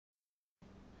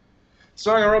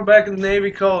Song I wrote back in the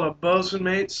Navy called a Boatswain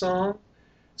Mate song.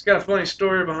 It's got a funny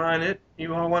story behind it.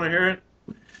 You all want to hear it?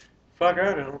 Fuck,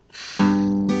 I don't.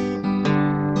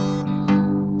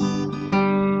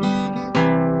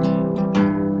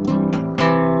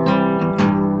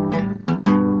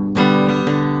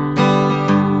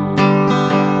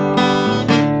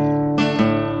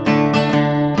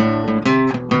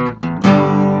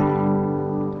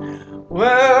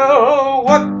 Well,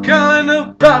 what kind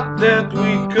of plot that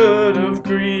we could have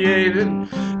created?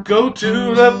 Go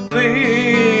to the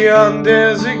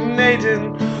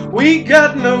undesignated. We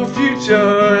got no future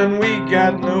and we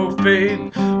got no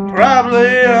fate.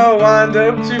 Probably I'll wind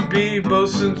up to be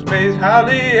boatswain's mate.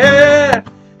 Howdy, yeah,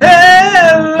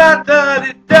 hey, la da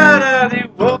di da da di.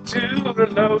 Woe to the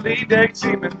lowly deck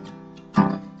seaman.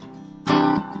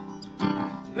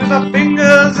 There's no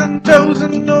fingers and toes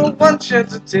and no one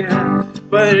sheds a tear.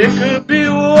 But it could be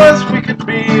worse, we could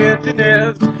be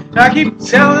engineers. I keep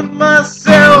telling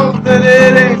myself that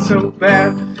it ain't so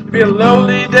bad to be a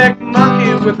lowly deck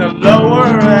monkey with a lower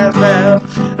ASVAB.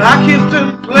 I keep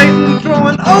contemplating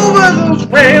throwing over those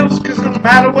rails, cause no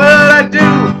matter what I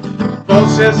do, both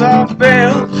says I'll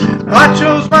fail. I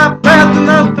chose my path and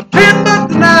not the pin but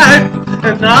the knife.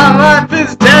 And our life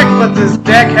is deck, but this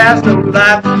deck has no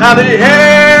life. Howdy,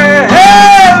 hey,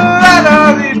 hey,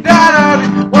 la-da-dee,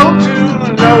 da-da-dee. Woe to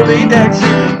the lowly deck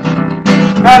seaman.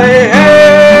 Howdy,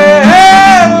 hey,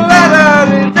 hey,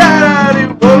 la-da-dee, da-da-dee.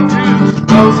 Woe to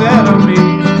those enemies.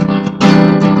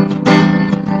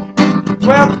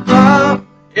 Well,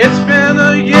 it's been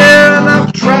a year and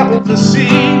I've traveled the sea,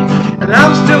 and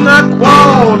I'm still not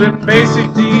qualed in basic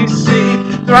DC.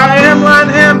 There I am,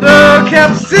 linehandler,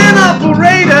 capstan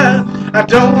operator. I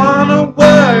don't wanna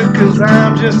work, cause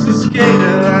I'm just a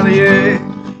skater. Yeah.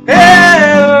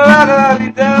 Hey, la da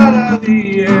dee da da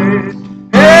dee, yeah.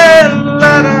 Hey,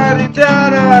 la da dee da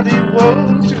da dee.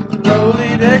 Woe to the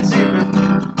lowly deck seaman.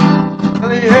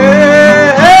 Hey,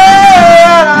 hey,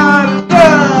 la da dee da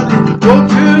dee. Woe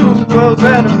to those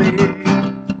enemies.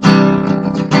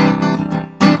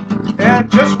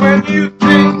 And just when you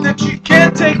think that you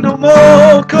can't take no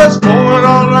more, cause port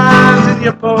all lines and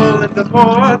you pull at the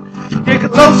port, you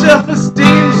get low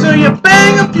self-esteem, so you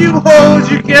bang a few holes.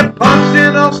 You get punched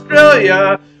in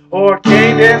Australia or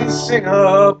cained in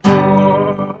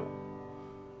Singapore.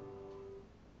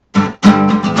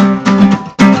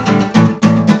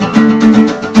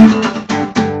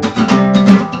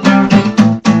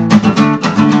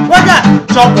 I got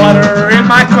salt water in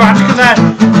my crotch cause I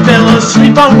fell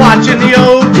asleep on watching the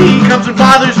OD. Comes and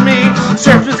bothers me.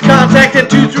 Surface contact at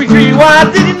 233. Why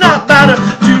did he not bother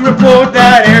to report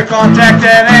that air contact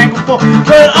at angle 4?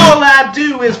 But all I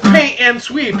do is paint and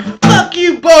sweep. Fuck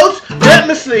you boats, let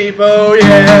me sleep, oh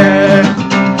yeah.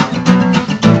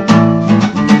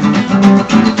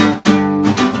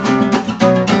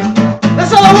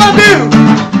 That's all I wanna do.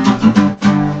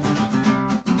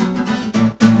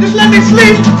 Just let me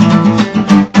sleep.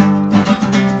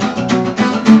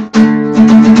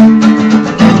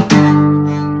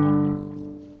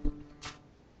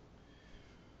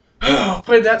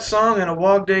 Played that song in a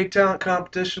Wog Day talent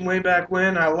competition way back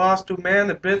when. I lost to a man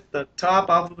that bit the top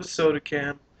off of a soda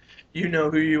can. You know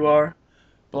who you are.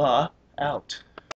 Blah. Out.